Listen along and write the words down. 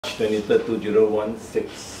23rd,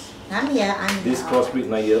 2016. I'm here. This crossbreed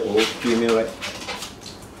 9-year-old female, right?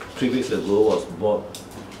 3 weeks ago was bought,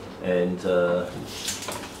 and the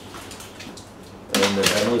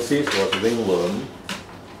diagnosis was ringworm,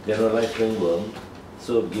 generalized ringworm.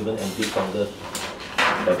 So given antifungal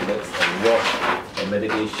tablets and wash and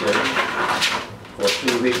medication for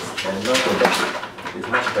 3 weeks, and now it's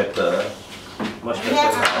much better. Much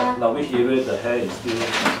better. Now which area the hair is still?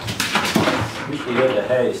 Which area the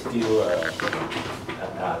hair is still?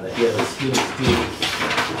 Here the skin is still.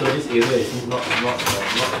 So this area is not.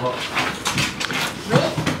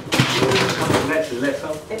 Wait. Relax.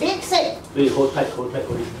 Baby, sit. Wait, hold tight.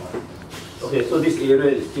 Okay, so this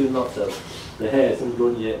area is still not the hair hasn't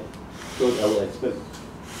grown yet. So I will expect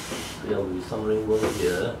there will be some ringworm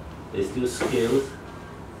here. There's still scales.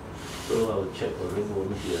 So I will check for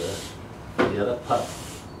ringworm here. The other part,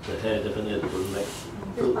 the hair definitely has grown back.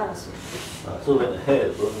 So when the hair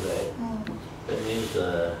has grown back, that means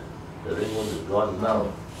the ringworm is gone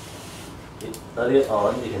now. Earlier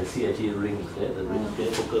on, you can see actually rings. The rings, can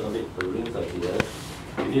you focus on it? The rings are here.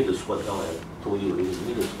 You need to squat down. I told you rings. You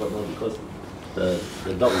need to squat down because the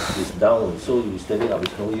dog is down. So you stand it up,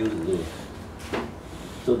 it's no use to do.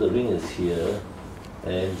 So the ring is here,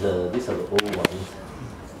 and these are the old ones.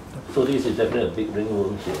 So this is definitely a big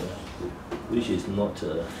ringworm here, which is not.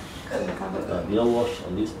 Did you wash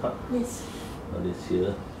on this part? Yes. This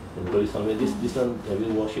here. And very somewhere. This one, have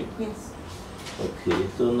you washed it? Yes. Okay,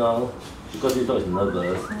 so now, because this dog is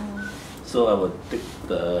nervous, so I will take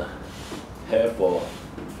the hair for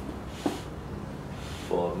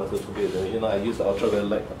microscopic examination. I use the ultraviolet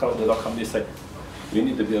light. I can't not come this side. We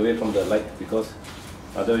need to be away from the light because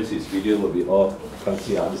otherwise this video will be all can't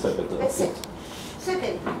see. This side better. Let's sit. Sit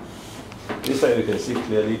it. This side we can see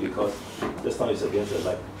clearly because just now it's against the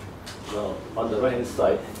light. Now on the right hand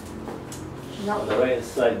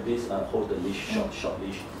side, these are hold the leash, short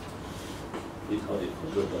leash. This is how they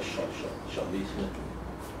control the short leash.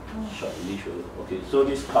 Short leash. Okay, so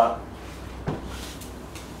this part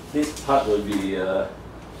will be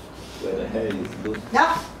where the hair is loose.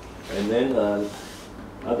 No. And then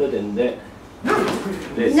other than that,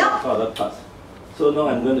 there's some other parts. So now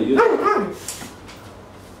I'm going to use.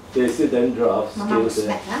 There's still dandruff scales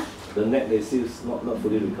there. The neck they still not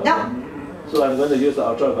fully recovered. No. So I'm going to use the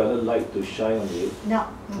ultraviolet light to shine on it. No.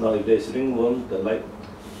 Now if there's ringworm,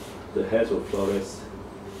 the hairs will fluoresce.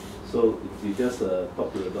 So you just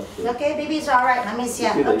talk to the doctor. Okay, baby, it's alright. Mommy's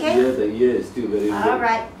here. Okay. The ear is still very red.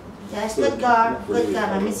 Alright. Yes, good girl. Good girl.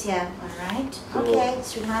 Mommy's here. Alright. Okay,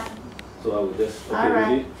 sweetheart. So I will just. Okay, alright.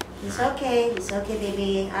 ready? It's okay. It's okay,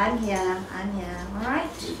 baby. I'm here. Alright.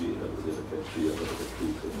 Maybe have a little battery or a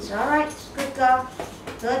battery. It's alright. Good girl.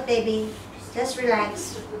 Good baby. Just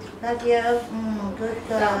relax. Love you. Good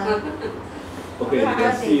girl. Okay,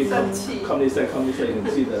 you can see, come this side, you can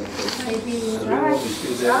see the baby, it's alright.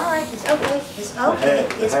 It's alright, it's okay, it's okay,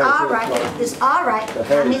 it's alright, it's alright.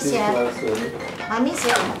 Mommy's here. Mommy's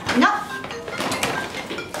here. No!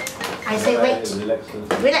 I say wait.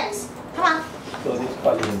 Relax. Come on. So this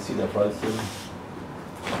part you can see the fluorescence,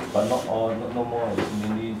 but not all, no more. It's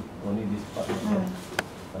mainly only this part. A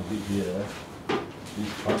bit here.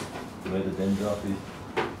 This part where the dandruff is.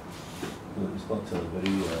 It's not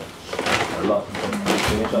very a lot.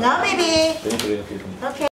 No, baby. Okay. Okay.